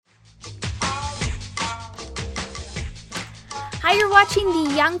Hi, you're watching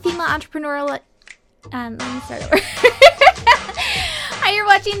the Young Female Entrepreneurial... let me start over. Hi, you're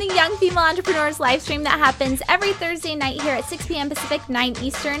watching the Young Female Entrepreneurs live stream that happens every Thursday night here at 6 p.m. Pacific, 9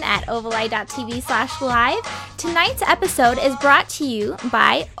 Eastern at ovaleye.tv/live. Tonight's episode is brought to you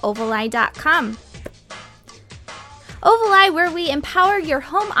by ovaleye.com. Ovaleye, where we empower your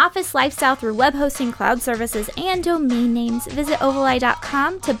home office lifestyle through web hosting, cloud services, and domain names. Visit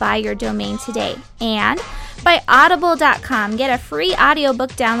ovaleye.com to buy your domain today. And by audible.com. Get a free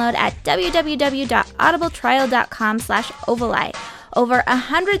audiobook download at www.audibletrial.com/ovaleye. Over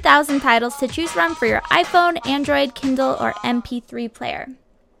 100,000 titles to choose from for your iPhone, Android, Kindle, or MP3 player.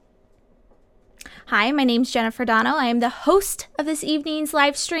 Hi, my name's Jennifer Dono. I am the host of this evening's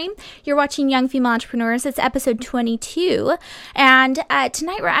live stream. You're watching Young Female Entrepreneurs. It's episode 22. And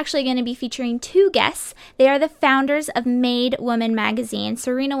tonight we're actually going to be featuring two guests. They are the founders of Made Woman magazine,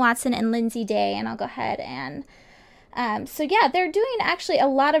 Serena Watson and Lindsey. And I'll go ahead and... they're doing actually a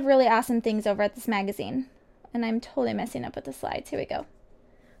lot of really awesome things over at this magazine. And I'm totally messing up with the slides. Here we go.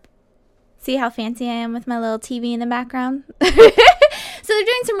 See how fancy I am with my little TV in the background? So they're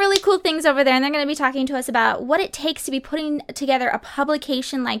doing some really cool things over there, and they're going to be talking to us about what it takes to be putting together a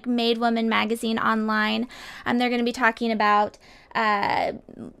publication like Made Woman magazine online. They're going to be talking about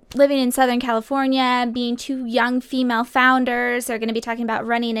living in Southern California, being two young female founders. They're going to be talking about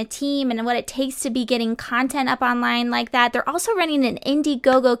running a team and what it takes to be getting content up online like that. They're also running an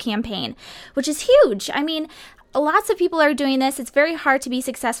Indigogo campaign, which is huge. I mean, lots of people are doing this. It's very hard to be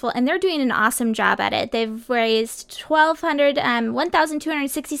successful, and they're doing an awesome job at it. They've raised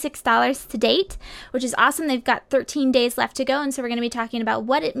 $1,266 to date, which is awesome. They've got 13 days left to go, and so we're going to be talking about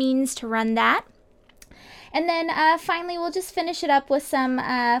what it means to run that. And then finally, we'll just finish it up with some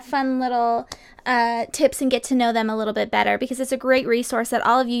fun little tips and get to know them a little bit better, because it's a great resource that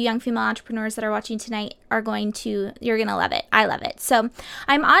all of you young female entrepreneurs that are watching tonight you're going to love it. I love it. So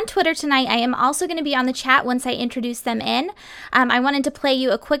I'm on Twitter tonight. I am also going to be on the chat once I introduce them in. I wanted to play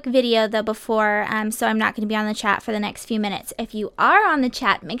you a quick video though before, so I'm not going to be on the chat for the next few minutes. If you are on the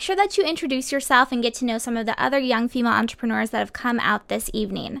chat, make sure that you introduce yourself and get to know some of the other young female entrepreneurs that have come out this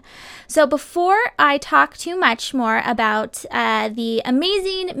evening. So before I talk too much more about the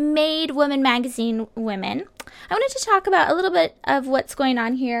amazing Made Woman magazine women, I wanted to talk about a little bit of what's going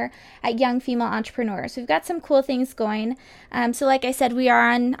on here at Young Female Entrepreneurs. We've got some cool things going. So like I said,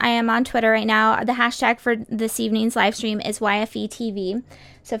 I am on Twitter right now. The hashtag for this evening's live stream is YFETV.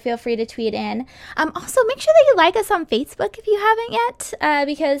 So feel free to tweet in. Also, make sure that you like us on Facebook if you haven't yet,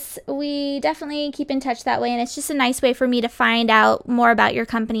 because we definitely keep in touch that way. And it's just a nice way for me to find out more about your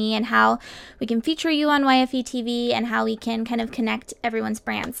company and how we can feature you on YFETV and how we can kind of connect everyone's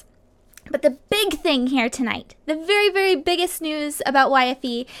brands. But the big thing here tonight, the very, very biggest news about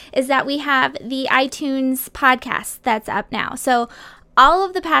YFE is that we have the iTunes podcast that's up now. So all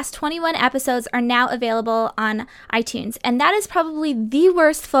of the past 21 episodes are now available on iTunes, and that is probably the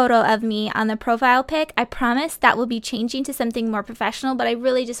worst photo of me on the profile pic. I promise that will be changing to something more professional, but I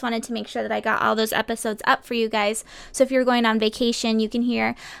really just wanted to make sure that I got all those episodes up for you guys. So if you're going on vacation, you can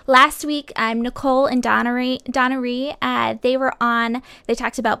hear. Last week, Nicole and Donnery, they were on. They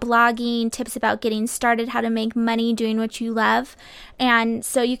talked about blogging, tips about getting started, how to make money doing what you love. And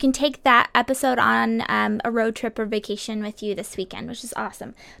so you can take that episode on a road trip or vacation with you this weekend, which is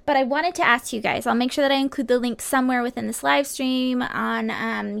awesome. But I wanted to ask you guys, I'll make sure that I include the link somewhere within this live stream, on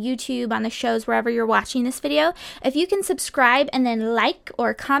YouTube, on the shows, wherever you're watching this video. If you can subscribe and then like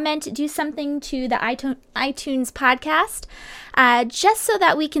or comment, do something to the iTunes podcast, just so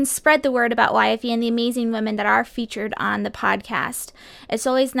that we can spread the word about YFE and the amazing women that are featured on the podcast. It's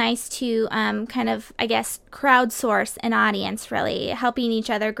always nice to kind of, I guess, crowdsource an audience, really. Helping each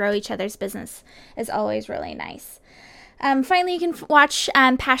other grow each other's business is always really nice. Finally, you can watch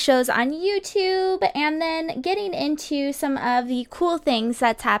past shows on YouTube, and then getting into some of the cool things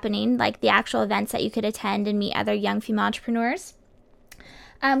that's happening, like the actual events that you could attend and meet other young female entrepreneurs.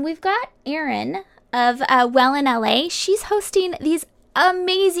 We've got Erin of Well in LA. She's hosting these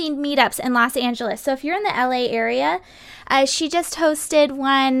amazing meetups in Los Angeles. So if you're in the LA area, she just hosted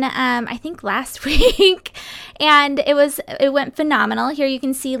one, I think last week, and it went phenomenal. Here you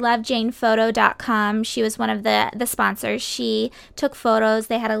can see lovejanephoto.com. She was one of the sponsors. She took photos.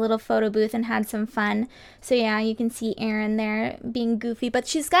 They had a little photo booth and had some fun. So yeah, you can see Erin there being goofy, but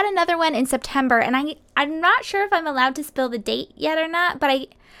she's got another one in September, and I'm not sure if I'm allowed to spill the date yet or not, but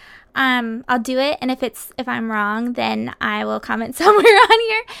I'll do it, and if I'm wrong, then I will comment somewhere on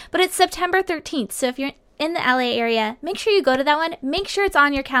here. But it's September 13th, so if in the LA area, make sure you go to that one. Make sure it's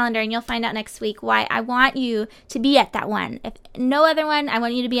on your calendar, and you'll find out next week why I want you to be at that one. If no other one, I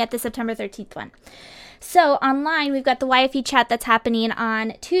want you to be at the September 13th one. So online, we've got the YFE chat that's happening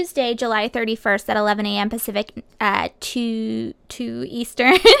on Tuesday, July 31st at 11 a.m. Pacific, 2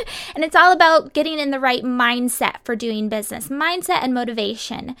 Eastern. And it's all about getting in the right mindset for doing business, mindset and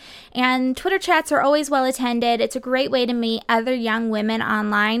motivation. And Twitter chats are always well attended. It's a great way to meet other young women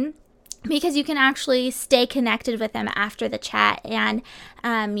online, because you can actually stay connected with them after the chat, and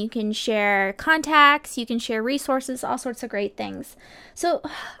you can share contacts, you can share resources, all sorts of great things. So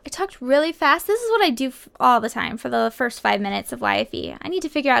I talked really fast. This is what I do all the time for the first 5 minutes of YFE. I need to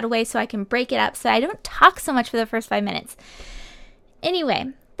figure out a way so I can break it up so I don't talk so much for the first 5 minutes. Anyway,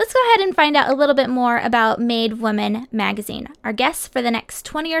 let's go ahead and find out a little bit more about Made Woman magazine. Our guests for the next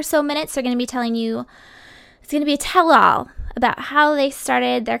 20 or so minutes are going to be telling you, it's going to be a tell-all about how they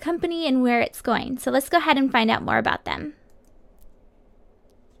started their company and where it's going. So let's go ahead and find out more about them.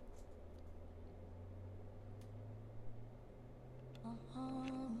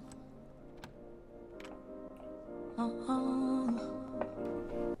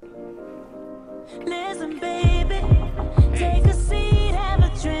 Listen, baby, take a seat, have a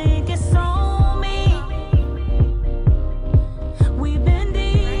drink, it's on me. We've been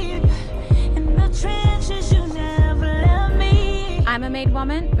deep in the trenches, you never left me. I'm a made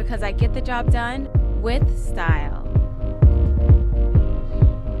woman because I get the job done with style.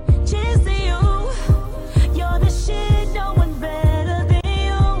 Cheers to you, you're the shit, no one better than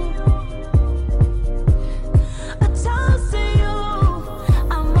you. A toast to you,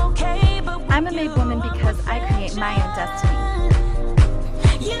 I'm okay, but I'm a made woman because I create my own destiny.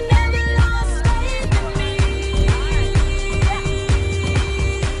 you never lost faith in me.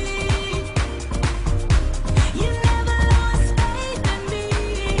 You never lost faith in me.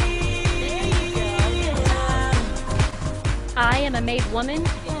 I am a made woman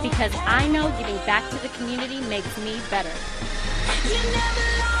because I know giving back to the community makes me better. You never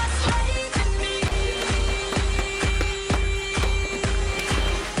lost faith in me.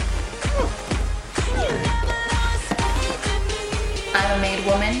 You never lost faith in me. I'm a made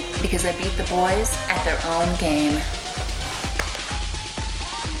woman because I beat the boys at their own game.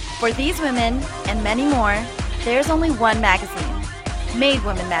 For these women and many more, there's only one magazine, Made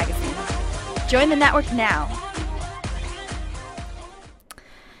Woman Magazine. Join the network now.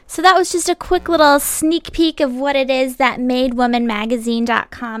 So that was just a quick little sneak peek of what it is that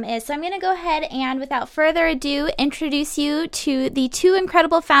MadeWomanMagazine.com is. So I'm going to go ahead and, without further ado, introduce you to the two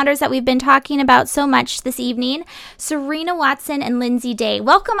incredible founders that we've been talking about so much this evening, Serena Watson and Lindsey Day.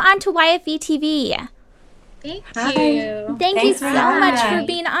 Welcome on to YFE TV. Thank Thank you. Thanks you for so having much us. for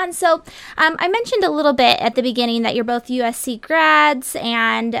being on. So I mentioned a little bit at the beginning that you're both USC grads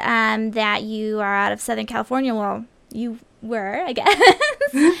and that you are out of Southern California. Well, you were, I guess.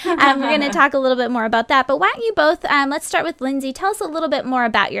 We're going to talk a little bit more about that. But why don't you both, let's start with Lindsey. Tell us a little bit more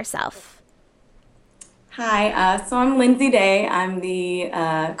about yourself. Hi, so I'm Lindsey Day. I'm the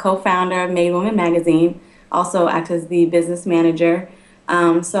co-founder of Made Woman Magazine, also act as the business manager.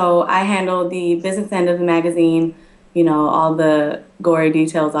 So I handle the business end of the magazine. You know, all the gory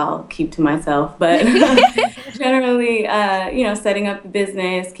details I'll keep to myself, but generally, setting up the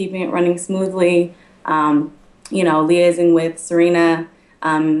business, keeping it running smoothly, liaising with Serena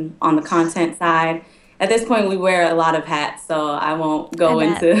on the content side. At this point, we wear a lot of hats, so I won't go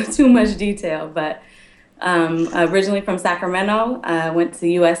into too much detail, but originally from Sacramento, went to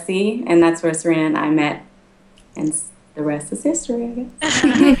USC, and that's where Serena and I met, and the rest is history, I guess.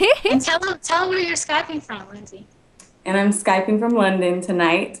 And tell them where you're Skyping from, Lindsey. And I'm Skyping from London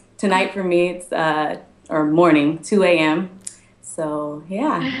tonight. Tonight for me, it's, or morning, 2 a.m. So,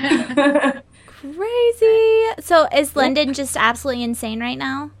 yeah. Crazy. So is London just absolutely insane right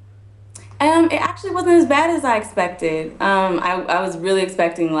now? It actually wasn't as bad as I expected. I was really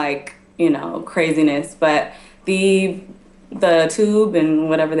expecting, craziness, but the tube and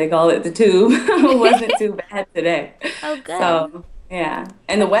whatever they call it, the tube, wasn't too bad today. Oh, good. So, yeah.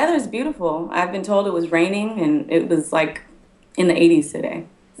 And the weather's beautiful. I've been told it was raining, and it was, in the 80s today.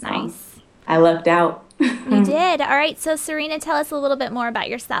 So Nice. I lucked out. You did. All right. So, Serena, tell us a little bit more about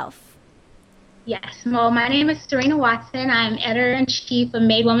yourself. Yes. Well, my name is Serena Watson. I'm editor-in-chief of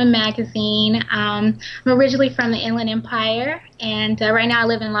Made Woman Magazine. I'm originally from the Inland Empire, and right now I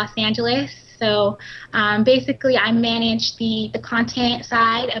live in Los Angeles. So basically, I manage the content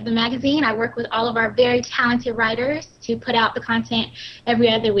side of the magazine. I work with all of our very talented writers to put out the content every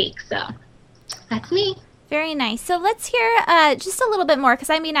other week. So that's me. Very nice. So let's hear just a little bit more, because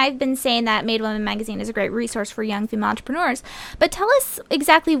I've been saying that Made Woman Magazine is a great resource for young female entrepreneurs, but tell us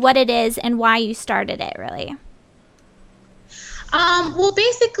exactly what it is and why you started it, really. Well,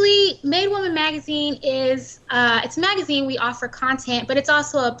 basically, Made Woman Magazine is it's a magazine. We offer content, but it's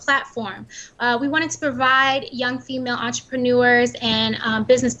also a platform. We wanted to provide young female entrepreneurs and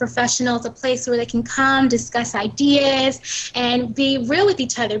business professionals a place where they can come, discuss ideas, and be real with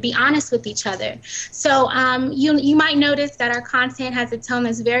each other, be honest with each other. So you might notice that our content has a tone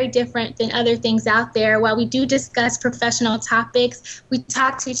that's very different than other things out there. While we do discuss professional topics, we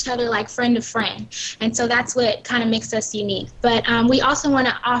talk to each other like friend to friend, and so that's what kind of makes us unique. But we also want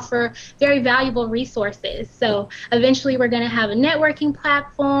to offer very valuable resources. So eventually we're going to have a networking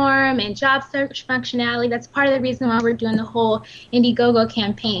platform and job search functionality. That's part of the reason why we're doing the whole Indigogo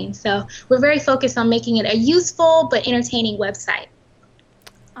campaign. So we're very focused on making it a useful but entertaining website.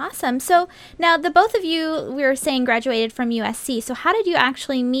 Awesome. So now the both of you, we were saying, graduated from USC. So how did you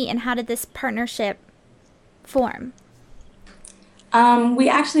actually meet, and how did this partnership form? We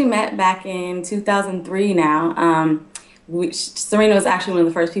actually met back in 2003 now. Serena was actually one of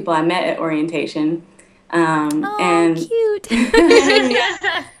the first people I met at orientation. And cute.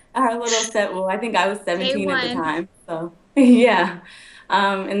 yeah, our little set, well, I think I was 17 at the time. So, yeah.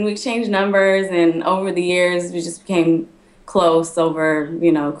 And we exchanged numbers, and over the years, we just became close over,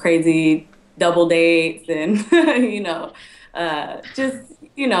 crazy double dates and,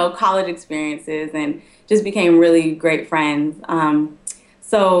 college experiences, and just became really great friends.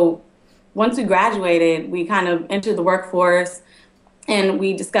 So once we graduated, we kind of entered the workforce, and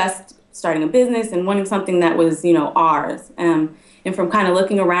we discussed starting a business and wanting something that was, ours. And from kind of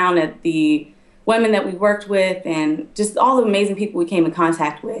looking around at the women that we worked with and just all the amazing people we came in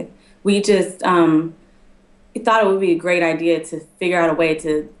contact with, we just thought it would be a great idea to figure out a way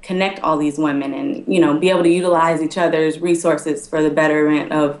to connect all these women and, be able to utilize each other's resources for the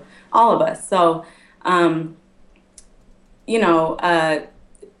betterment of all of us. So,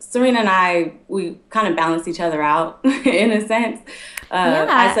 Serena and I, we kind of balanced each other out in a sense.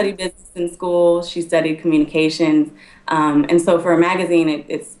 I studied business in school. She studied communications. And so for a magazine,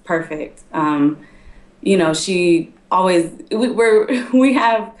 it's perfect. She always, we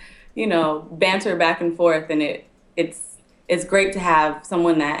have, banter back and forth, and it's great to have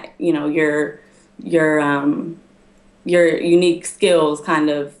someone that, your unique skills kind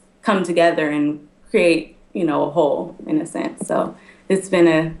of come together and create, a whole in a sense. So it's been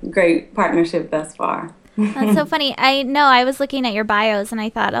a great partnership thus far. That's so funny. I know I was looking at your bios, and I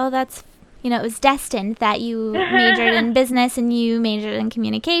thought, that's, it was destined that you majored in business and you majored in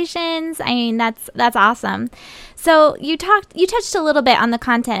communications. I mean, that's awesome. So you touched a little bit on the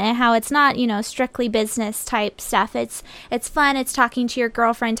content and how it's not, strictly business type stuff. It's fun. It's talking to your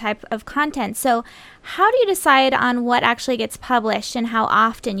girlfriend type of content. So how do you decide on what actually gets published and how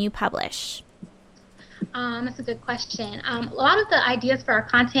often you publish? That's a good question. A lot of the ideas for our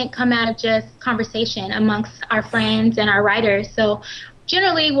content come out of just conversation amongst our friends and our writers. So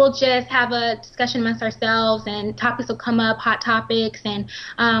generally, we'll just have a discussion amongst ourselves, and topics will come up, hot topics, and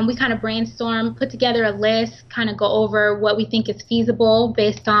we kind of brainstorm, put together a list, kind of go over what we think is feasible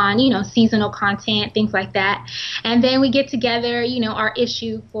based on, seasonal content, things like that. And then we get together, our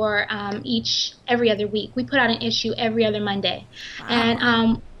issue for every other week. We put out an issue every other Monday. Wow.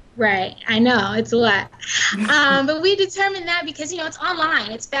 And right, I know, it's a lot. But we determined that because, it's online,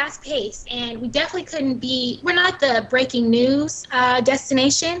 it's fast-paced, and we definitely we're not the breaking news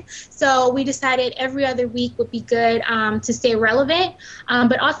destination, so we decided every other week would be good to stay relevant.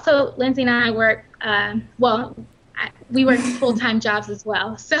 But also, Lindsey and I work, we work full-time jobs as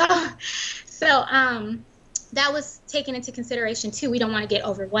well. So that was taken into consideration too. We don't want to get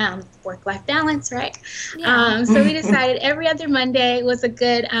overwhelmed with work-life balance, right? Yeah. So we decided every other Monday was a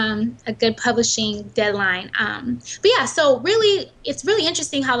good publishing deadline. But yeah, so really, it's really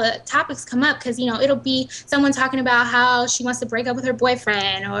interesting how the topics come up, because it'll be someone talking about how she wants to break up with her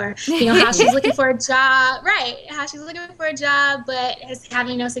boyfriend, or how she's looking for a job, right? How she's looking for a job but is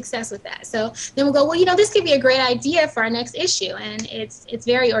having no success with that. So then we'll go, this could be a great idea for our next issue, and it's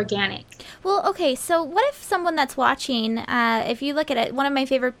very organic. Well, okay, so what if someone that's watching, if you look at it, one of my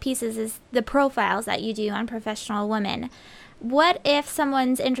favorite pieces is the profiles that you do on professional women. What if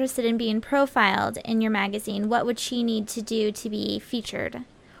someone's interested in being profiled in your magazine? What would she need to do to be featured?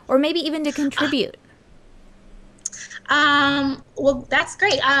 Or maybe even to contribute? Well, that's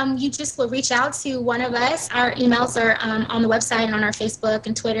great. You just will reach out to one of us. Our emails are on the website and on our Facebook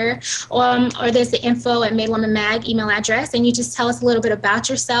and Twitter, or there's the info@MadeWomanMag email address, and you just tell us a little bit about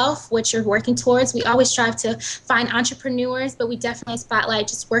yourself, what you're working towards. We always strive to find entrepreneurs, but we definitely spotlight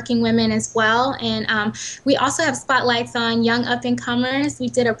just working women as well. And we also have spotlights on young up-and-comers. We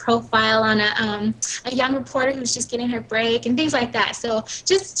did a profile on a young reporter who's just getting her break and things like that. So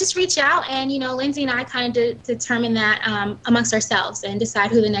just reach out, and Lindsey and I kind of determine that amongst ourselves and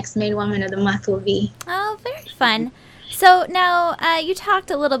decide who the next Made Woman of the Month will be. Oh, very fun. So now you talked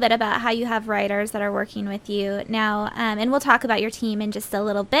a little bit about how you have writers that are working with you now, and we'll talk about your team in just a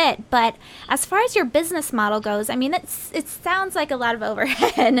little bit. But as far as your business model goes, I mean, it sounds like a lot of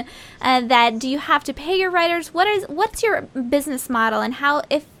overhead. That do you have to pay your writers? What's your business model, and how,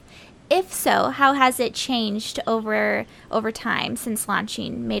 if so, how has it changed over time since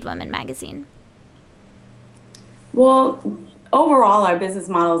launching Made Woman magazine? Well, overall, our business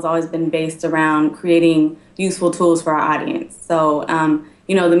model has always been based around creating useful tools for our audience. So,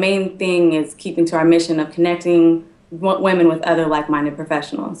 the main thing is keeping to our mission of connecting women with other like-minded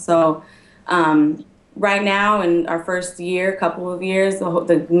professionals. So, right now, in our first couple of years,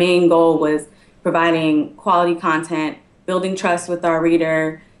 the main goal was providing quality content, building trust with our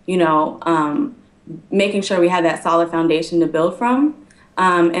reader, making sure we had that solid foundation to build from,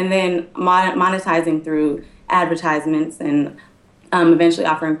 and then monetizing through advertisements and eventually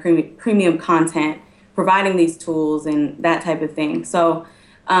offering premium content, providing these tools and that type of thing. So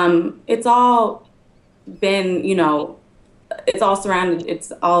it's all been, it all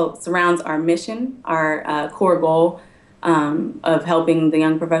surrounds our mission, our core goal of helping the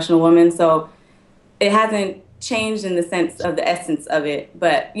young professional woman. So it hasn't changed in the sense of the essence of it,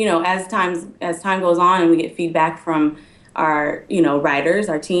 but as time goes on and we get feedback from our writers,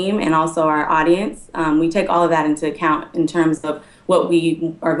 our team, and also our audience, we take all of that into account in terms of what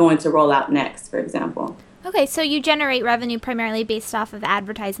we are going to roll out next, for example. Okay, so you generate revenue primarily based off of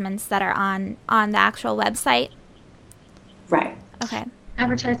advertisements that are on the actual website? Right. Okay.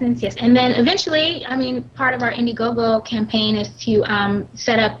 Advertisements, yes. And then eventually, part of our Indigogo campaign is to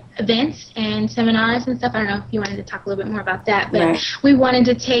set up events and seminars and stuff. I don't know if you wanted to talk a little bit more about that, but right. We wanted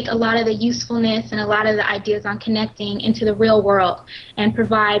to take a lot of the usefulness and a lot of the ideas on connecting into the real world and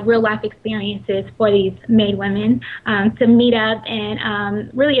provide real-life experiences for these made women to meet up and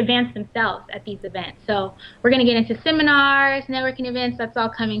really advance themselves at these events. So we're going to get into seminars, networking events. That's all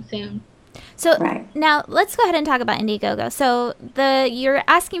coming soon. So right. Now let's go ahead and talk about Indiegogo. So you're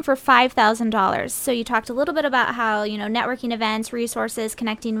asking for $5,000. So you talked a little bit about how networking events, resources,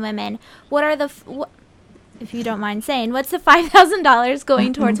 connecting women. What are if you don't mind saying, what's the $5,000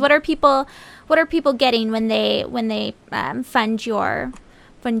 going towards? What are people getting when they fund your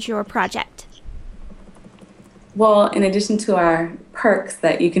project? Well, in addition to our perks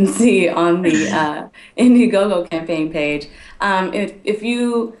that you can see on the Indiegogo campaign page, if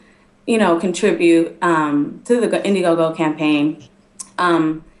you contribute to the Indiegogo campaign,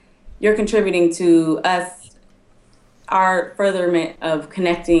 you're contributing to us, our furtherment of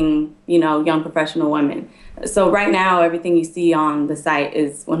connecting, young professional women. So right now, everything you see on the site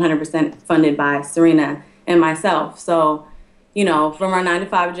is 100% funded by Serena and myself. So, from our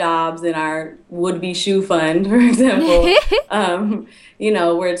 9-to-5 jobs and our would-be shoe fund, for example,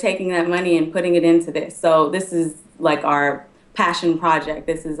 we're taking that money and putting it into this. So this is like our passion project.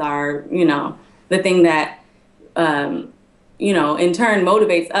 This is our, the thing that, in turn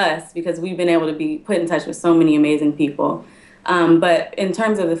motivates us because we've been able to be put in touch with so many amazing people. But in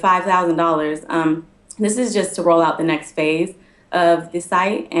terms of the $5,000, this is just to roll out the next phase of the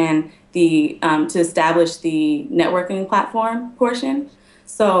site and to establish the networking platform portion.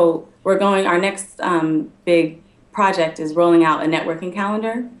 So our next big project is rolling out a networking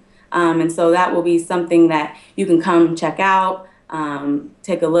calendar. And so that will be something that you can come check out,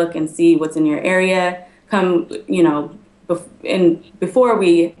 take a look and see what's in your area. Come, before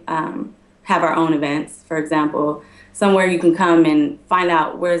we have our own events, for example, somewhere you can come and find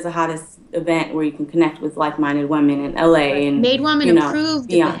out where's the hottest event where you can connect with like-minded women in LA and Made Woman approved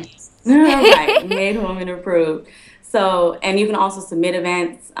beyond. events. Right, Made Woman approved. So, and you can also submit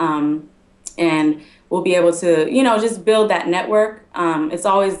events, and we'll be able to, just build that network. It's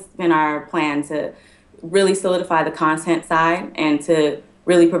always been our plan to really solidify the content side and to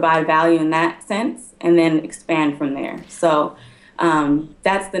really provide value in that sense and then expand from there. So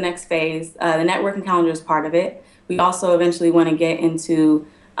that's the next phase. The networking calendar is part of it. We also eventually want to get into,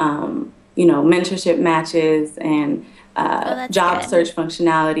 mentorship matches and job search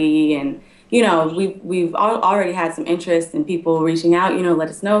functionality. And, we've already had some interest in people reaching out, let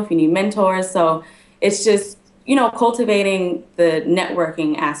us know if you need mentors. So it's just cultivating the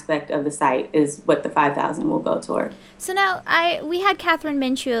networking aspect of the site is what the 5,000 will go toward. So now we had Catherine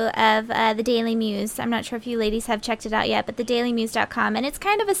Minshew of the Daily Muse. I'm not sure if you ladies have checked it out yet, but thedailymuse.com, and it's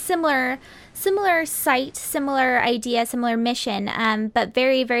kind of a similar site, similar idea, similar mission, but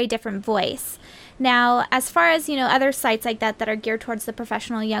very, very different voice. Now, as far as other sites like that are geared towards the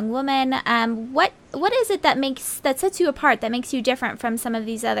professional young woman, what is it that sets you apart, that makes you different from some of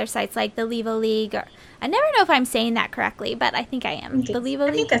these other sites like the Levo League? I never know if I'm saying that correctly, but I think I am. The Levo League.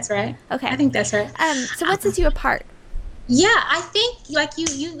 I think that's right. Okay. I think that's right. So what sets you apart? Yeah, I think like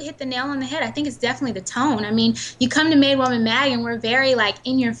you hit the nail on the head. I think it's definitely the tone. I mean, you come to Made Woman Mag and we're very like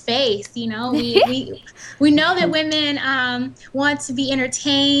in your face, We know that women want to be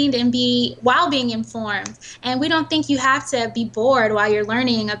entertained and while being informed, and we don't think you have to be bored while you're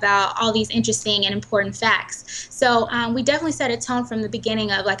learning about all these interesting and important facts. So we definitely set a tone from the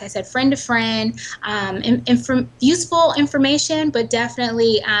beginning of, like I said, friend to friend, and from useful information, but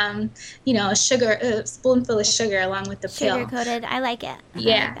definitely a spoonful of sugar along with the pill. Sugar-coated. I like it.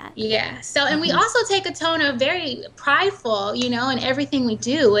 Yeah. So, and we also take a tone of very prideful, in everything we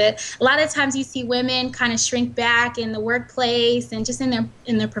do. A lot of times you see women kind of shrink back in the workplace and just in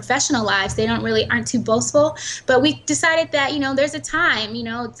their professional lives. They aren't too boastful. But we decided that, there's a time,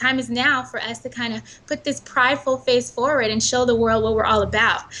 time is now for us to kind of put this prideful face forward and show the world what we're all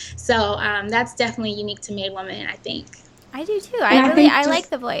about. So that's definitely unique to Made Woman, I think. I do too. I like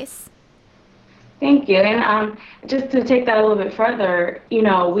the voice. Thank you. And just to take that a little bit further,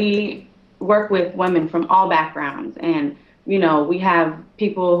 we work with women from all backgrounds. And, we have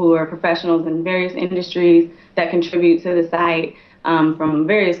people who are professionals in various industries that contribute to the site, from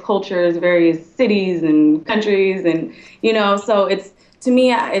various cultures, various cities and countries. And, so to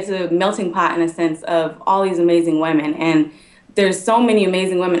me, it's a melting pot in a sense of all these amazing women. And there's so many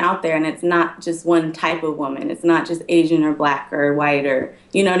amazing women out there, and it's not just one type of woman. It's not just Asian or black or white or,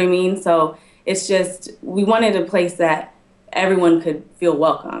 you know what I mean? So it's just, we wanted a place that everyone could feel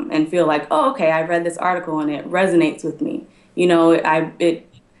welcome and feel like, oh, okay, I read this article and it resonates with me.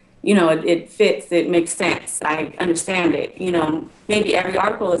 It fits, it makes sense. I understand it. Maybe every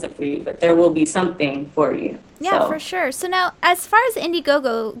article isn't for you, but there will be something for you. Yeah, for sure. So now, as far as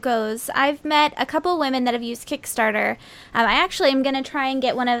Indiegogo goes, I've met a couple women that have used Kickstarter. I actually am going to try and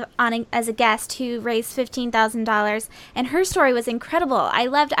get one on as a guest who raised $15,000, and her story was incredible.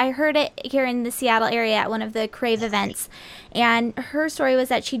 I heard it here in the Seattle area at one of the Crave events, and her story was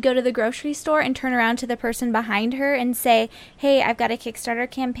that she'd go to the grocery store and turn around to the person behind her and say, hey, I've got a Kickstarter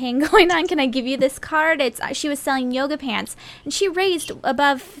campaign going on. Can I give you this card? She was selling yoga pants, and she raised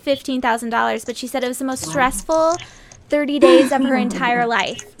above $15,000, but she said it was the most stressful 30 days of her entire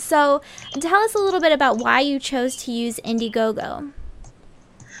life. So tell us a little bit about why you chose to use Indiegogo.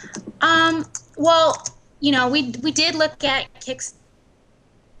 Well, we did look at Kickstarter.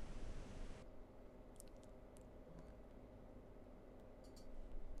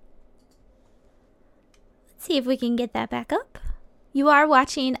 Let's see if we can get that back up. You are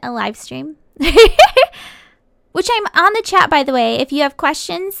watching a live stream. Which I'm on the chat, by the way. If you have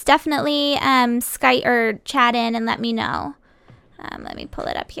questions, definitely Skype or chat in and let me know. Let me pull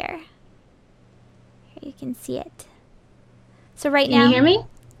it up here. Here you can see it. So right now... Can you hear me?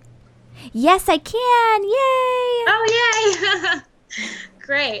 Yes, I can. Yay! Oh, yay!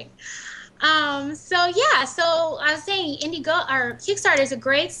 Great. So I was saying Kickstarter is a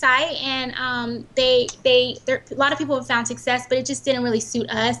great site, and a lot of people have found success, but it just didn't really suit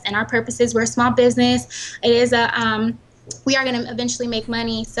us and our purposes. We're a small business. It is we are going to eventually make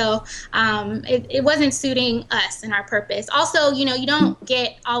money, so it wasn't suiting us and our purpose. Also, you don't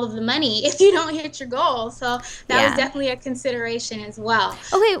get all of the money if you don't hit your goal, so that was definitely a consideration as well.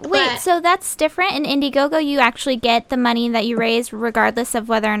 Okay, wait, so that's different. In Indiegogo, you actually get the money that you raise regardless of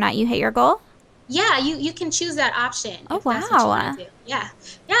whether or not you hit your goal? Yeah, you can choose that option. Oh, wow. That's what you want to do. Yeah.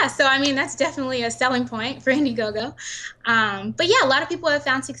 So I mean, that's definitely a selling point for Indiegogo. But yeah, a lot of people have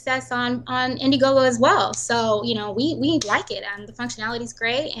found success on Indiegogo as well. So we like it. The functionality is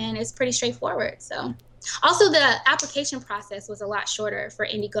great and it's pretty straightforward. So also the application process was a lot shorter for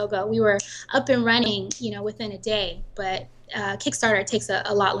Indiegogo. We were up and running within a day, but Kickstarter takes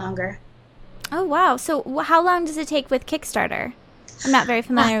a lot longer. Oh wow. So how long does it take with Kickstarter? I'm not very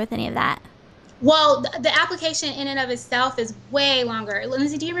familiar with any of that. Well, the application in and of itself is way longer.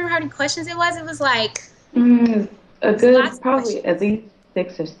 Lindsey, do you remember how many questions it was? It was like... a good, probably at least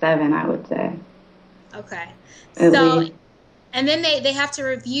 6 or 7, I would say. Okay. At least. and then they have to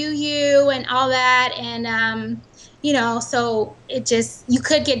review you and all that, and so you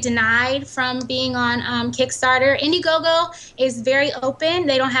could get denied from being on Kickstarter. Indiegogo is very open.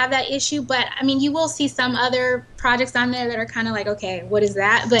 They don't have that issue, but I mean, you will see some other projects on there that are kind of like, okay, what is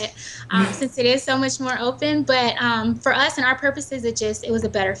that? But since it is so much more open, but for us and our purposes, it was a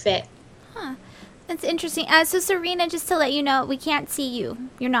better fit. Huh. That's interesting. So Serena, just to let you know, we can't see you.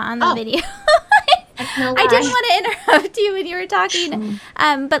 You're not on the video. I didn't want to interrupt you when you were talking,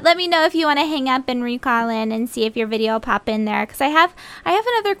 but let me know if you want to hang up and recall in and see if your video will pop in there. Because I have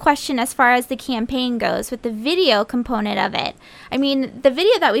another question as far as the campaign goes with the video component of it. I mean, the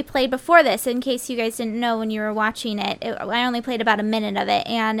video that we played before this, in case you guys didn't know when you were watching it, I only played about a minute of it,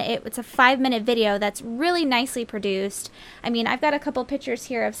 and it's a 5-minute video that's really nicely produced. I mean, I've got a couple pictures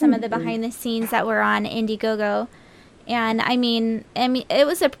here of some of the behind the scenes that were on Indiegogo. And I mean,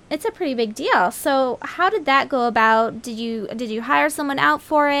 it's a pretty big deal. So how did that go about? Did you hire someone out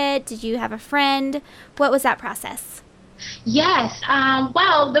for it? Did you have a friend? What was that process? Yes.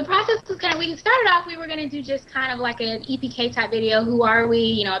 Well, the process was we started off, we were going to do just kind of like an EPK type video, who are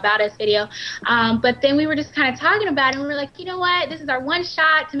we, about us video. But then we were just kind of talking about it, and we were like, you know what, this is our one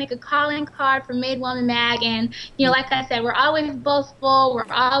shot to make a calling card for Made Woman Mag. And, like I said, we're always boastful.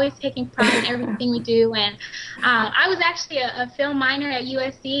 We're always taking pride in everything we do. And I was actually a film minor at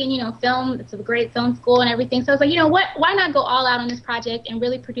USC, and, film, it's a great film school and everything. So I was like, why not go all out on this project and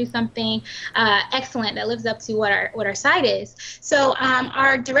really produce something excellent that lives up to what our site is. So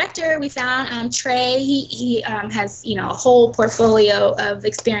our director, we found Trey. He has a whole portfolio of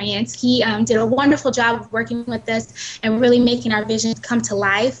experience. He did a wonderful job of working with us and really making our vision come to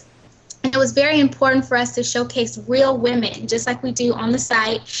life. And it was very important for us to showcase real women, just like we do on the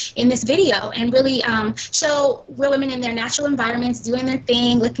site in this video, and really show real women in their natural environments, doing their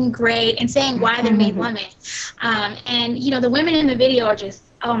thing, looking great, and saying why they're made women. And the women in the video are just,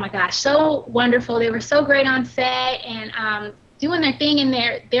 oh my gosh, so wonderful. They were so great on set, and doing their thing in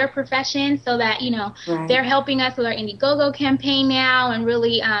their profession, so that Right. they're helping us with our Indiegogo campaign now, and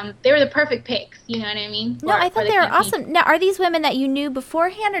really they were the perfect picks. You know what I mean? No, I thought they were awesome. Now, are these women that you knew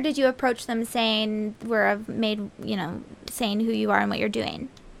beforehand, or did you approach them saying saying who you are and what you're doing?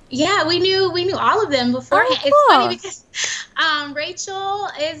 Yeah, we knew all of them beforehand. Oh, cool. It's funny because Rachel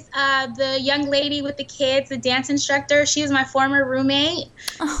is the young lady with the kids, the dance instructor. She was my former roommate.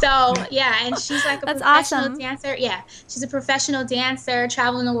 So, yeah, and she's like a That's professional awesome. dancer. Yeah, she's a professional dancer,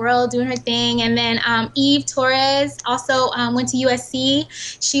 traveling the world, doing her thing. And then Eve Torres also went to USC.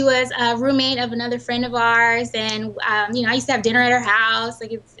 She was a roommate of another friend of ours. And, I used to have dinner at her house.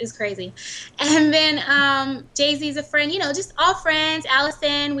 Like, it's crazy. And then Jay-Z's a friend, just all friends.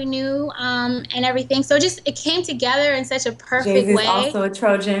 Allison, we knew, and everything. So it came together in such a perfect Jay-Z's way. also a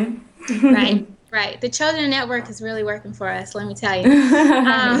Trojan. Right. The Trojan Network is really working for us, let me tell you.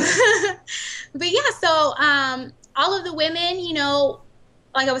 But yeah, so all of the women,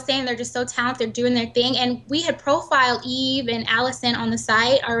 like I was saying, they're just so talented. They're doing their thing. And we had profiled Eve and Allison on the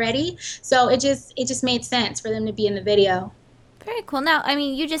site already. So it just made sense for them to be in the video. Very cool. Now, I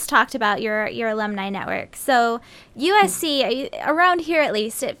mean, you just talked about your alumni network. So USC, around here at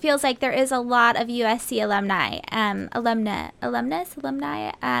least, it feels like there is a lot of USC alumni, alumni.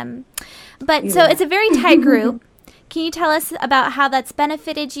 But so it's a very tight group. Can you tell us about how that's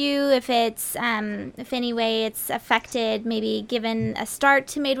benefited you? If it's, if any way it's affected, maybe given a start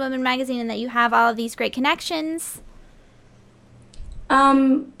to Made Women Magazine, and that you have all of these great connections?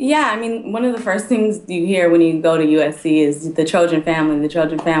 Yeah, I mean, one of the first things you hear when you go to USC is the Trojan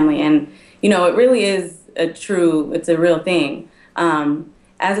family. And, it really is it's a real thing.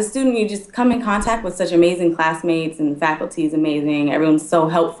 As a student, you just come in contact with such amazing classmates, and the faculty is amazing. Everyone's so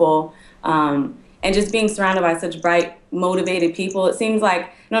helpful. And just being surrounded by such bright, motivated people. It seems like,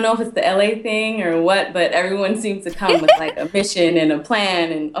 I don't know if it's the LA thing or what, but everyone seems to come with like a mission and a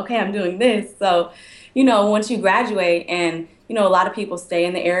plan, and okay, I'm doing this. So, once you graduate, and a lot of people stay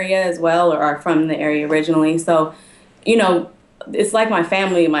in the area as well, or are from the area originally. So, it's like my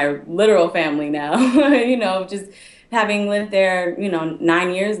family, my literal family now, just having lived there,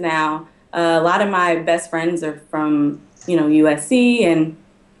 9 years now. A lot of my best friends are from, USC, and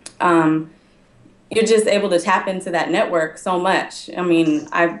you're just able to tap into that network so much. I mean,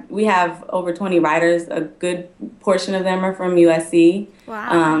 we have over 20 writers. A good portion of them are from USC.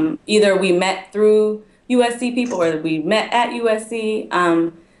 Wow. Either we met through USC people, or we met at USC.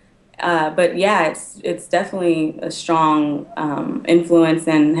 But yeah, it's definitely a strong influence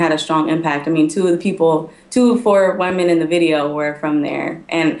and had a strong impact. I mean, two of 4 women in the video were from there,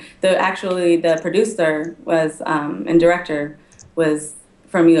 and the producer was and director was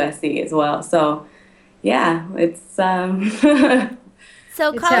from USC as well. So yeah, it's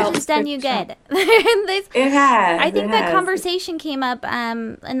So college has done you good. it has. I think it that has. conversation came up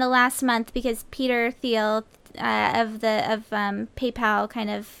in the last month because Peter Thiel of PayPal kind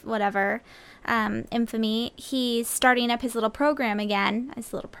of whatever infamy, he's starting up his little program again.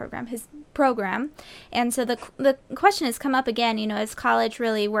 His program. And so the question has come up again, is college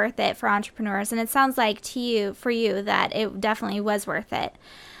really worth it for entrepreneurs? And it sounds like for you that it definitely was worth it.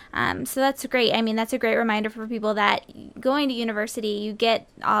 So that's great. I mean, that's a great reminder for people that going to university, you get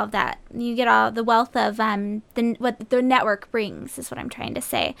all of that. You get all the wealth of what the network brings, is what I'm trying to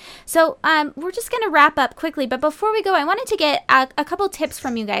say. So we're just going to wrap up quickly. But before we go, I wanted to get a couple tips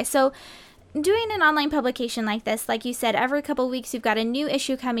from you guys. So doing an online publication like this, like you said, every couple of weeks you've got a new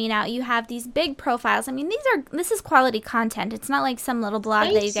issue coming out. You have these big profiles. I mean, this is quality content. It's not like some little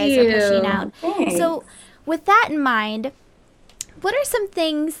blog that you guys are pushing out. Thanks. So with that in mind, what are some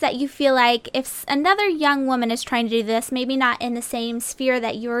things that you feel like if another young woman is trying to do this, maybe not in the same sphere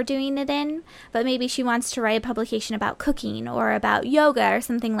that you're doing it in, but maybe she wants to write a publication about cooking or about yoga or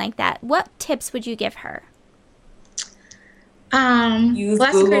something like that, what tips would you give her? Use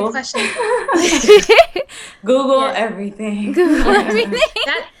that's Google. a great question. Google everything. Google everything.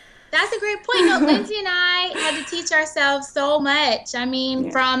 That's a great point. No, Lindsey and I had to teach ourselves so much. I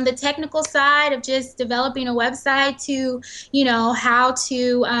mean, from the technical side of just developing a website to, how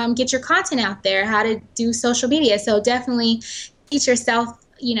to get your content out there, how to do social media. So definitely teach yourself,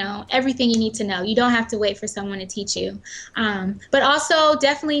 everything you need to know. You don't have to wait for someone to teach you. But also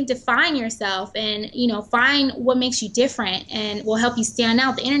definitely define yourself and, find what makes you different and will help you stand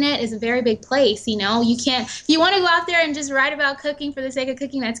out. The internet is a very big place. You can't, if you want to go out there and just write about cooking for the sake of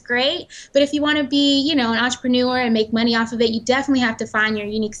cooking, that's great. But if you want to be, an entrepreneur and make money off of it, you definitely have to find your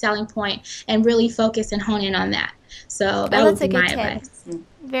unique selling point and really focus and hone in on that. So that would be my advice.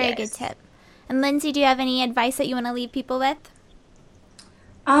 Very good tip. And Lindsey, do you have any advice that you want to leave people with?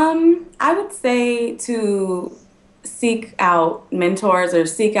 I would say to seek out mentors or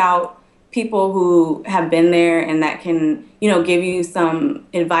seek out people who have been there and that can, give you some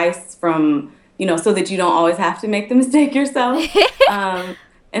advice from, so that you don't always have to make the mistake yourself.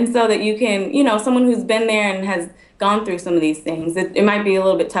 And so that you can, someone who's been there and has gone through some of these things. It might be a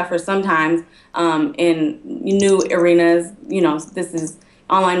little bit tougher sometimes in new arenas. This is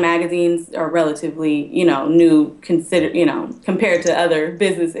online magazines are relatively, new compared to other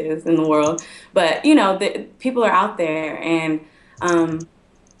businesses in the world. But, the people are out there and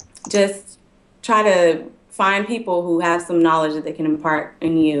just try to find people who have some knowledge that they can impart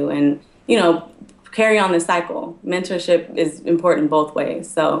in you and, carry on the cycle. Mentorship is important both ways.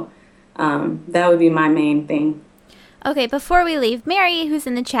 So that would be my main thing. Okay, before we leave, Mary, who's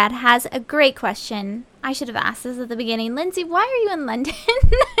in the chat, has a great question. I should have asked this at the beginning. Lindsey, why are you in London?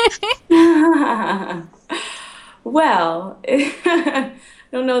 Well, I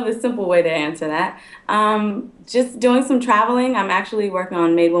don't know the simple way to answer that. Just doing some traveling. I'm actually working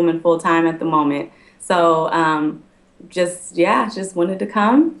on Made Woman full-time at the moment. So just wanted to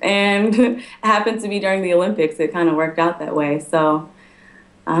come. And it happened to be during the Olympics. It kind of worked out that way. So,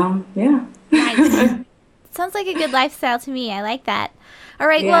 yeah. Nice. Sounds like a good lifestyle to me. I like that. All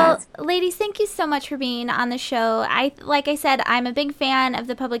right. Well, ladies, thank you so much for being on the show. Like I said, I'm a big fan of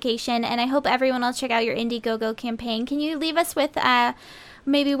the publication, and I hope everyone will check out your Indigogo campaign. Can you leave us with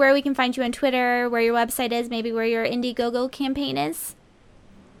maybe where we can find you on Twitter, where your website is, maybe where your Indiegogo campaign is?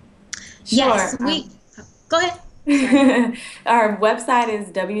 Yes. Go ahead. Our website is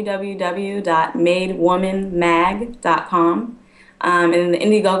www.madewomanmag.com. And the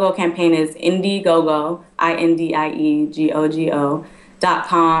Indiegogo campaign is Indigogo,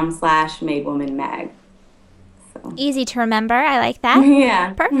 INDIEGOGO.com/MadeWomanMag. So. Easy to remember. I like that.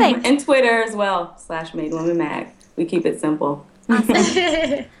 Yeah. Perfect. And Twitter as well, /MadeWomanMag. We keep it simple.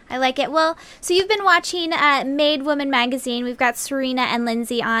 Awesome. I like it. Well, so you've been watching Made Woman Magazine. We've got Serena and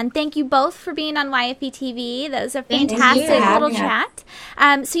Lindsey on. Thank you both for being on YFE TV. That was a fantastic little chat.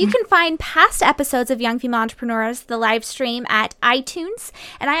 So you can find past episodes of Young Female Entrepreneurs, the live stream, at iTunes.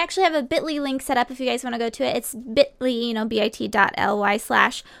 And I actually have a bit.ly link set up if you guys want to go to it. It's bit.ly,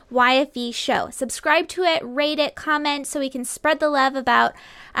 bit.ly/YFE show. Subscribe to it, rate it, comment so we can spread the love about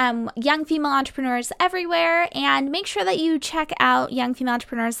young female entrepreneurs everywhere. And make sure that you check out Young Female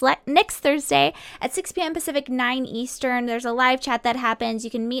Entrepreneurs next Thursday at 6 p.m. Pacific, 9 Eastern. There's a live chat that happens.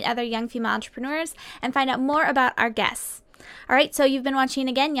 You can meet other young female entrepreneurs and find out more about our guests. All right, so you've been watching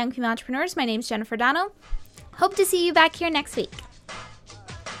again Young Female Entrepreneurs. My name's Jennifer Dono. Hope to see you back here next week.